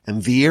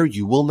 and there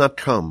you will not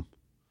come.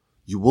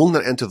 You will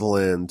not enter the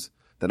land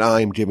that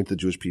I am giving to the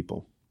Jewish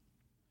people.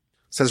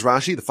 Says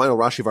Rashi, the final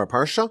Rashi of our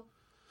parsha,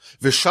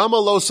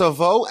 Veshama lo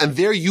savo, and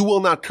there you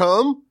will not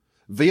come.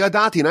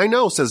 V'yadati, and I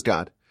know, says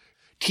God,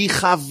 ki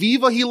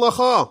chaviva hi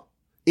lacha,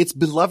 it's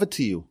beloved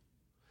to you.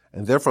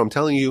 And therefore I'm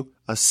telling you,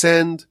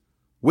 ascend,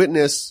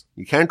 witness,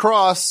 you can't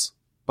cross,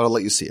 but I'll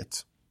let you see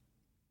it.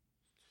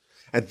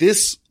 At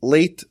this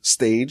late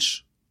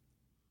stage,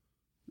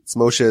 it's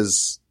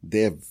Moshe's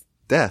day of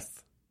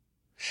death.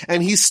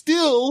 And he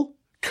still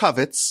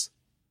covets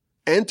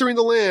entering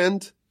the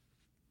land,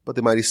 but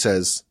the Almighty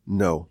says,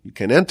 no, you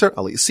can enter,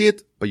 I'll let you see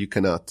it, but you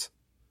cannot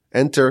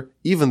enter,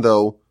 even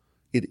though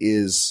it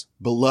is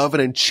beloved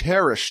and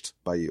cherished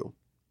by you.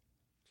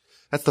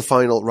 That's the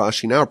final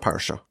Rashi in our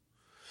parsha.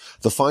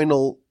 The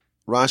final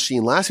Rashi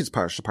in last week's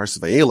parsha, Parsha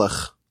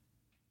Vayelech,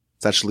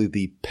 it's actually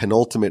the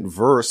penultimate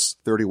verse,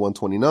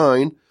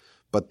 31:29,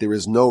 but there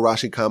is no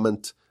Rashi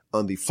comment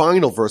on the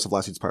final verse of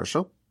last week's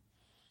parsha.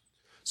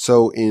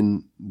 So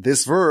in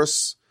this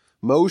verse,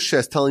 Moshe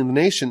is telling the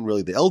nation,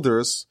 really the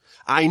elders,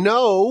 I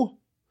know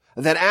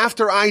that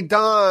after I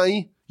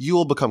die, you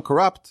will become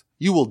corrupt.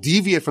 You will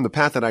deviate from the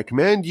path that I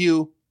command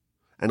you,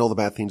 and all the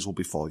bad things will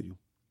befall you.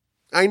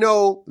 I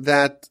know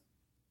that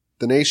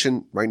the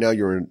nation, right now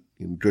you're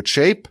in good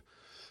shape,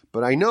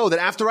 but I know that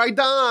after I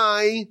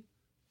die,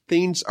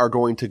 things are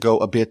going to go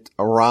a bit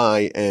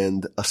awry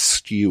and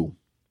askew.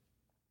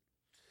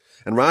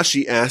 And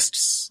Rashi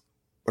asks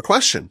a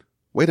question.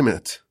 Wait a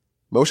minute.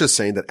 Moshe is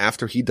saying that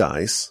after he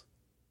dies,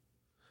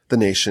 the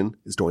nation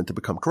is going to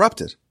become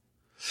corrupted.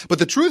 But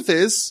the truth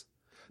is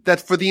that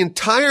for the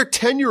entire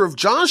tenure of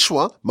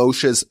Joshua,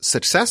 Moshe's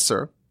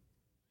successor,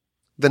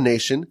 the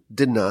nation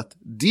did not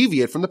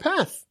deviate from the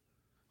path.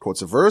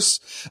 Quotes a verse,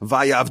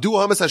 Vayavdu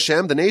Hamas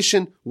Hashem, the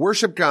nation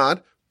worshiped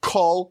God,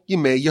 Kol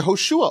Yimei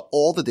Yehoshua,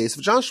 all the days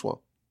of Joshua.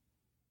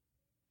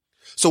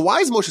 So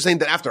why is Moshe saying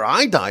that after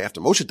I die, after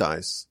Moshe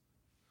dies,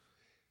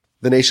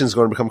 the nation is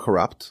going to become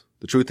corrupt?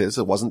 The truth is,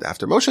 it wasn't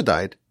after Moshe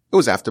died. It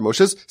was after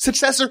Moshe's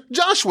successor,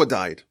 Joshua,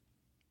 died.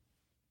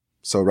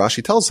 So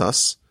Rashi tells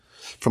us,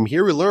 from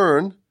here we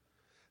learn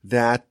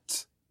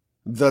that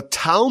the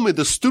Talmud,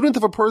 the student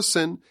of a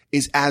person,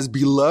 is as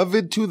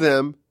beloved to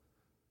them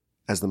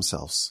as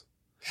themselves.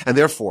 And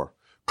therefore,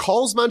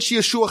 Kol Zman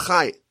Sheyeshua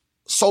Chai,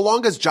 so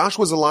long as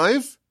Joshua was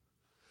alive,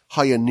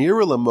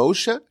 Hayanira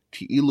LaMoshe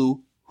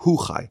Ki'ilu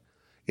Hu Chai.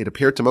 It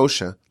appeared to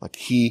Moshe like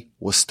he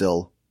was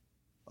still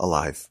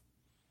alive.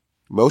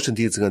 Moshe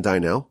indeed is going to die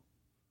now,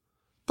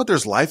 but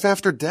there's life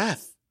after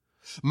death.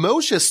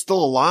 Moshe is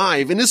still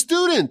alive and a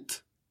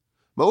student.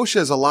 Moshe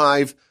is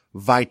alive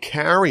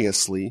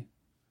vicariously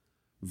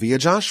via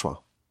Joshua.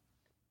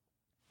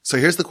 So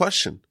here's the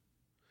question.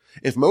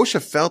 If Moshe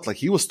felt like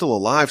he was still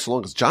alive so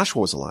long as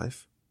Joshua was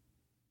alive,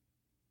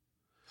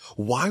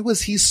 why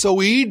was he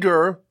so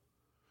eager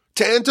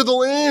to enter the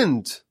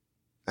land?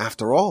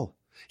 After all,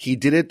 he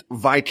did it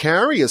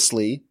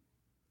vicariously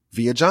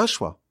via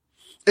Joshua.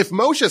 If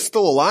Moshe is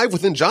still alive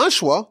within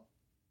Joshua,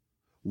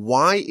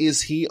 why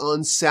is he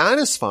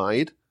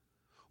unsatisfied?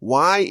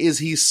 Why is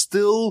he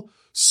still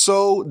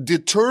so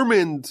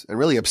determined and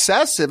really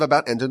obsessive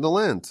about entering the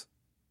land?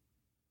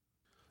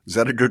 Is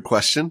that a good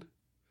question?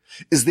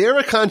 Is there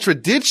a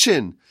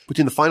contradiction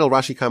between the final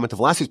Rashi comment of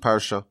last week's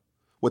parsha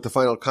with the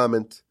final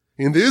comment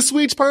in this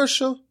week's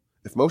parsha?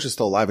 If Moshe is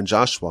still alive in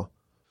Joshua,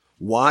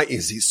 why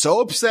is he so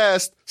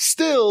obsessed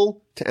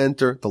still to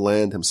enter the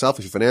land himself?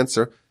 If you have an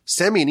answer,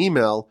 send me an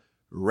email,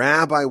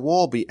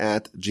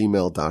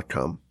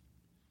 rabbiwalby@gmail.com.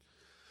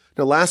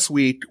 Now, last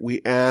week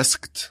we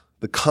asked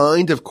the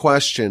kind of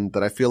question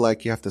that I feel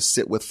like you have to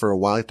sit with for a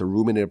while, you have to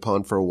ruminate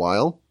upon for a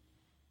while.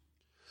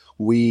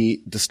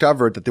 We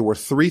discovered that there were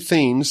three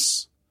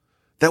things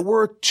that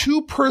were a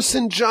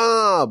two-person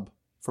job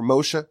for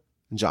Moshe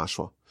and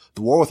Joshua.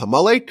 The war with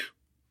Amalek,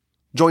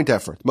 joint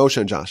effort, Moshe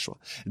and Joshua.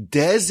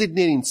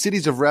 Designating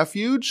cities of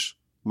refuge,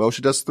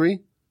 Moshe does 3,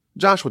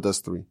 Joshua does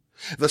 3.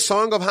 The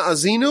song of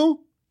Ha'azinu,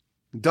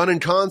 done in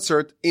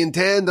concert, in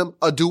tandem,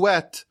 a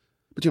duet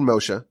between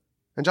Moshe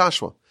and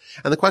Joshua.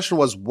 And the question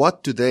was,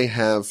 what do they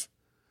have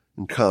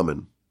in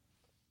common?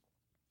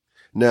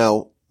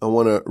 Now, I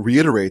want to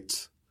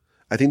reiterate,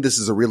 I think this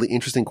is a really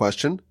interesting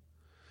question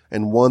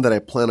and one that I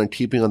plan on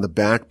keeping on the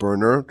back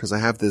burner because I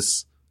have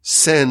this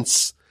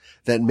sense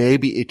that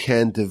maybe it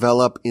can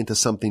develop into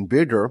something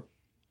bigger.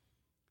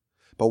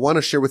 But I want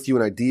to share with you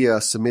an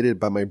idea submitted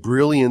by my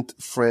brilliant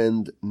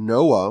friend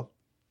Noah.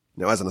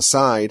 Now, as an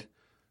aside,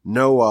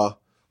 Noah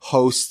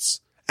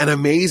hosts an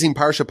amazing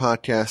Parsha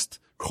podcast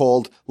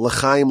called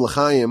L'chaim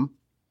L'chaim.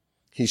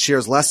 He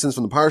shares lessons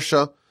from the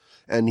Parsha,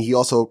 and he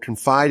also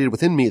confided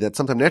within me that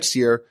sometime next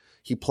year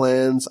he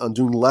plans on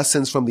doing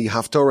lessons from the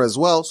Haftorah as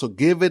well. So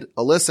give it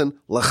a listen.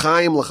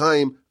 L'chaim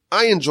L'chaim.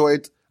 I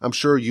enjoyed. I'm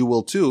sure you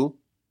will too.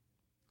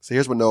 So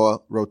here's what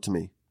Noah wrote to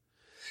me.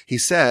 He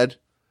said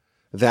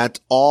that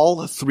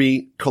all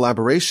 3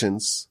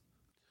 collaborations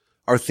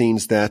are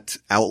things that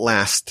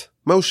outlast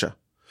Moshe.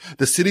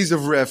 The cities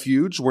of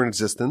refuge were in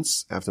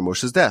existence after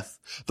Moshe's death.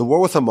 The war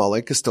with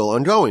Amalek is still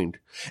ongoing.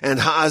 And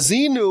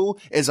Ha'azinu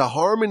is a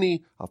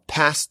harmony of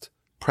past,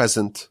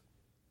 present,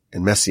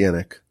 and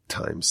messianic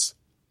times.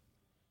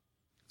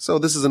 So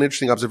this is an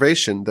interesting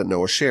observation that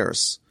Noah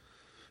shares.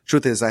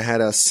 Truth is, I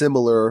had a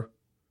similar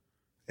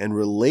and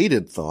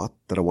related thought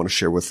that I want to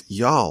share with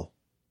y'all.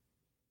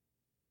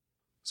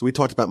 So we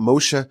talked about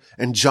Moshe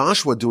and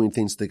Joshua doing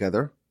things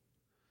together.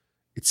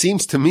 It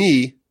seems to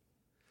me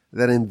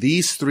that in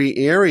these 3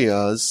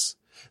 areas,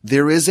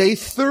 there is a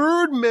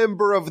third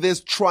member of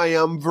this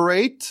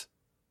triumvirate,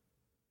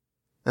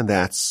 and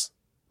that's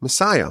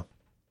Messiah.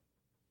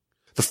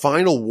 The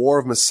final war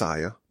of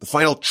Messiah, the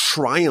final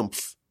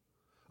triumph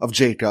of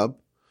Jacob,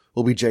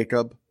 will be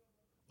Jacob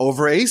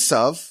over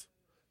Esav,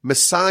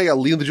 Messiah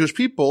leading the Jewish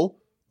people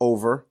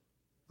over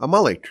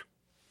Amalek.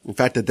 In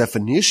fact, the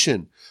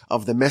definition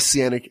of the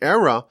Messianic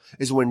era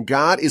is when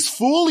God is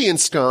fully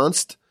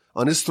ensconced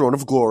on his throne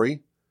of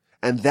glory,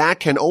 and that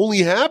can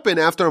only happen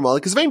after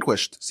Amalek is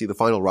vanquished. See the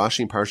final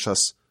Rashi in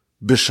Parshas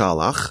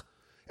Bishalach,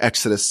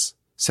 Exodus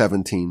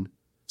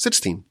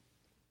 17:16.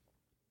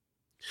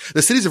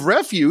 The cities of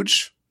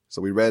refuge,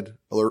 so we read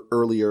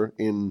earlier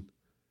in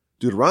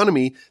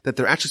Deuteronomy that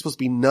there are actually supposed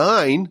to be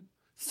 9,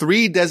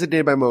 3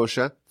 designated by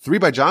Moshe, 3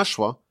 by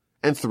Joshua,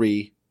 and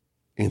 3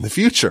 in the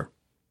future,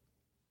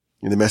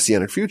 in the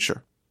Messianic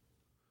future.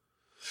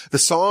 The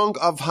song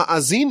of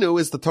Ha'azinu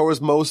is the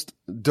Torah's most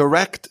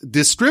direct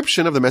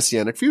description of the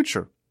Messianic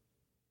future.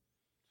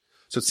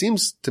 So it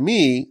seems to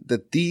me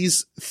that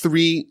these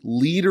 3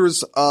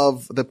 leaders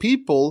of the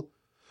people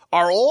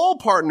are all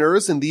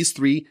partners in these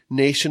 3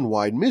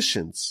 nationwide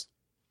missions.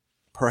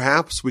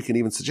 Perhaps we can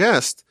even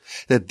suggest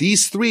that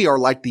these 3 are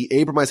like the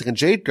Abraham, Isaac, and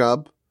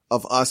Jacob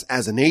of us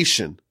as a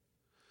nation.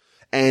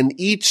 And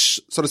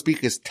each, so to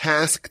speak, is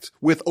tasked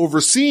with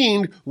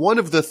overseeing one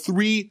of the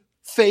 3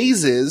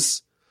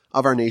 phases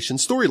of our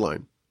nation's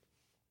storyline.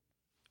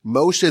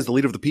 Moshe is the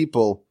leader of the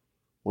people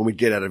when we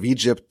get out of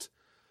Egypt.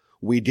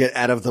 We get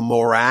out of the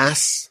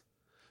morass.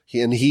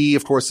 He,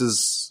 of course,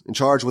 is in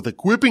charge with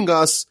equipping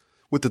us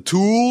with the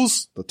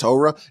tools, the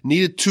Torah,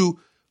 needed to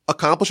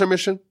accomplish our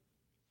mission.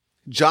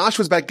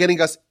 Joshua is about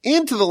getting us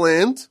into the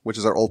land, which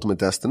is our ultimate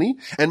destiny.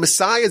 And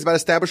Messiah is about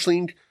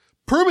establishing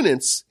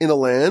permanence in the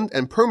land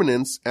and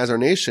permanence as our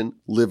nation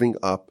living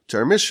up to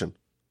our mission.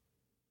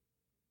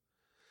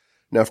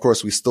 Now, of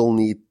course, we still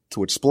need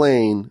to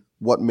explain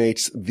what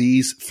makes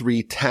these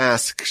 3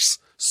 tasks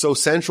so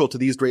central to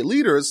these great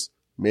leaders.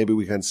 Maybe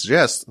we can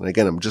suggest, and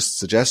again, I'm just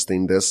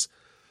suggesting this,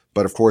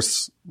 But of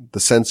course, the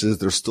sense is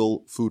there's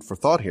still food for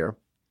thought here.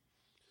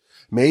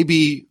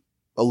 Maybe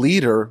a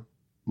leader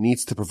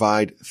needs to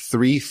provide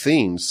 3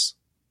 things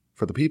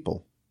for the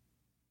people.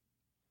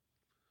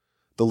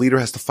 The leader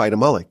has to fight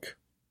Amalek.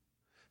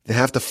 They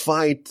have to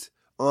fight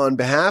on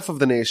behalf of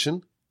the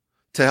nation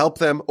to help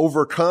them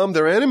overcome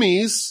their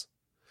enemies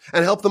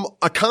and help them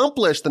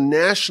accomplish the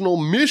national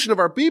mission of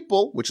our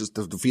people, which is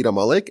to defeat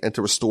Amalek and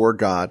to restore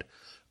God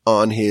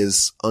on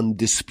his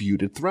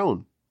undisputed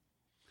throne.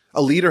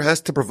 A leader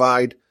has to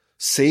provide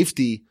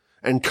safety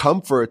and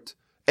comfort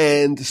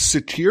and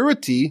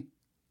security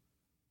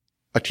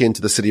akin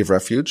to the city of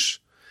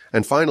refuge.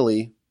 And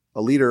finally,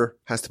 a leader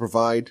has to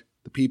provide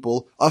the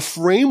people a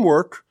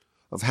framework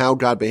of how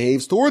God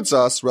behaves towards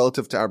us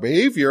relative to our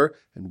behavior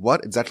and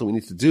what exactly we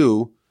need to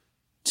do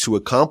to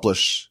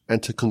accomplish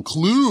and to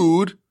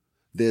conclude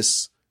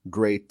this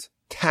great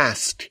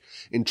task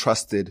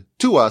entrusted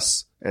to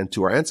us and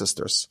to our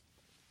ancestors.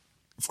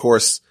 Of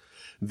course,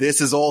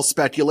 this is all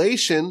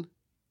speculation.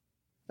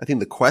 I think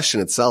the question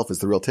itself is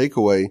the real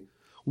takeaway.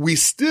 We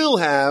still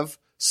have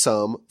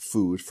some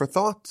food for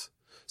thought.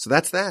 So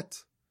that's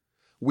that.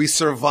 We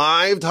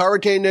survived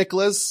Hurricane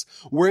Nicholas.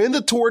 We're in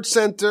the Torch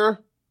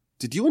Center.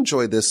 Did you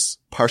enjoy this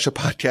Parsha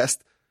podcast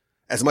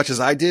as much as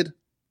I did?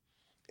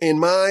 In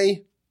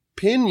my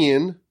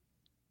opinion,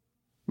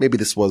 maybe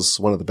this was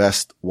one of the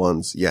best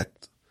ones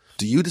yet.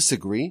 Do you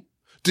disagree?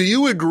 Do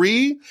you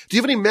agree? Do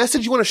you have any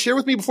message you want to share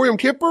with me before Yom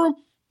Kippur?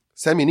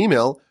 Send me an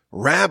email,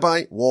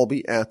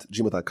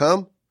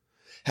 rabbiwalby@gmail.com.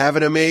 Have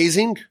an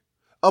amazing,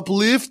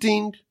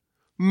 uplifting,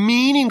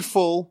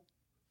 meaningful,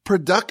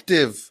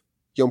 productive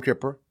Yom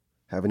Kippur.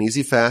 Have an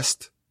easy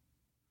fast.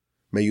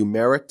 May you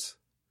merit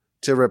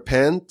to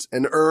repent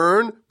and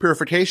earn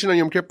purification on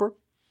Yom Kippur.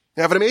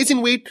 Have an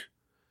amazing week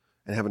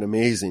and have an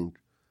amazing,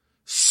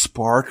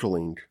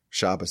 sparkling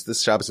Shabbos.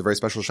 This Shabbos is a very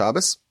special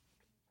Shabbos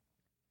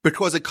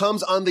because it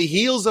comes on the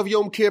heels of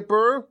Yom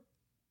Kippur,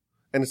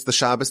 and it's the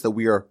Shabbos that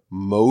we are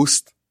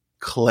most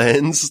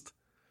cleansed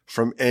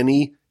from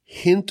any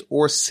hint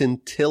or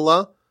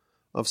scintilla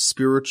of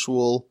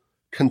spiritual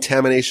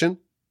contamination.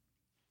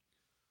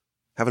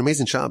 Have an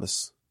amazing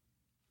Shabbos.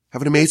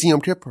 Have an amazing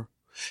Yom Kippur.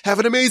 Have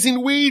an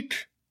amazing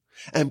week.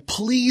 And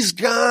please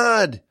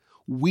God,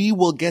 we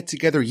will get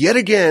together yet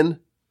again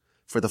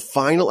for the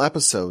final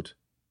episode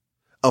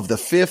of the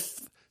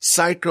 5th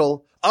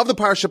cycle of the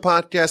Parsha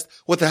podcast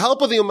with the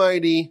help of the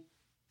Almighty.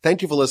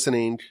 Thank you for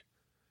listening,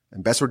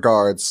 and best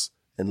regards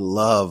and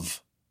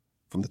love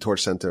from the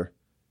Torch Center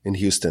in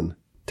Houston,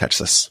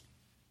 Texas.